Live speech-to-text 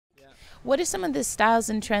What are some of the styles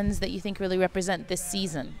and trends that you think really represent this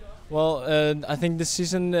season? Well, I think this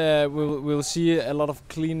season we'll see a lot of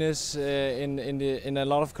cleanness in a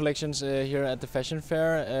lot of collections here at the fashion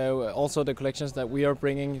fair. Also, the collections that we are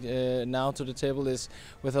bringing now to the table is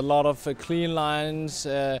with a lot of clean lines,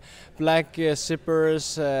 black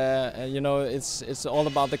zippers. You know, it's all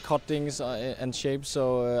about the cuttings and shapes.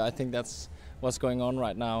 So I think that's what's going on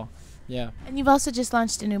right now. Yeah. And you've also just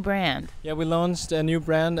launched a new brand. Yeah, we launched a new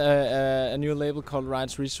brand, a new label called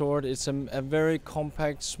Riots Resort. It's a very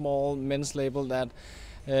compact, small men's label that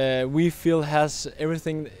we feel has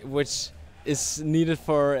everything which is needed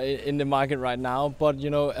for in the market right now, but you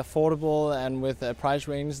know, affordable and with a price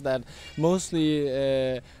range that most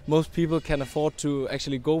people can afford to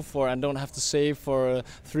actually go for and don't have to save for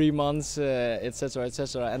 3 months, etc.,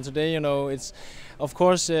 etc. And today, you know, it's of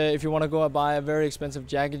course if you want to go and buy a very expensive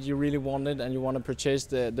jacket, you really want it and you want to purchase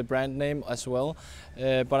the brand name as well.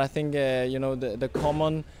 But I think you know, the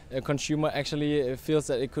common consumer actually feels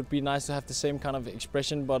that it could be nice to have the same kind of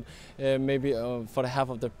expression, but maybe for the half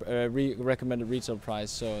of the recommended retail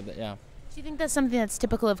price. So yeah. Do you think that's something that's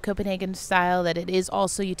typical of Copenhagen style, that it is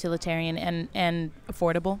also utilitarian and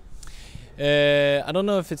affordable? I don't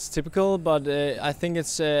know if it's typical, but I think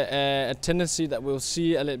it's a tendency that we'll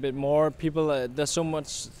see a little bit more. People, there's so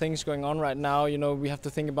much things going on right now. You know, we have to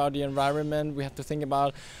think about the environment. We have to think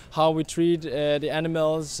about how we treat the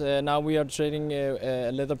animals. Now we are trading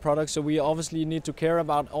leather products, so we obviously need to care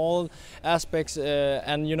about all aspects.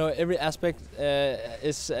 And you know, every aspect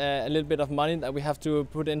is a little bit of money that we have to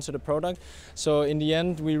put into the product. So in the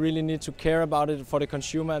end, we really need to care about it for the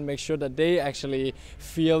consumer and make sure that they actually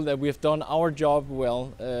feel that we have done our job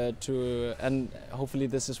well, and hopefully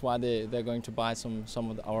this is why they're going to buy some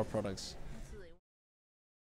of our products.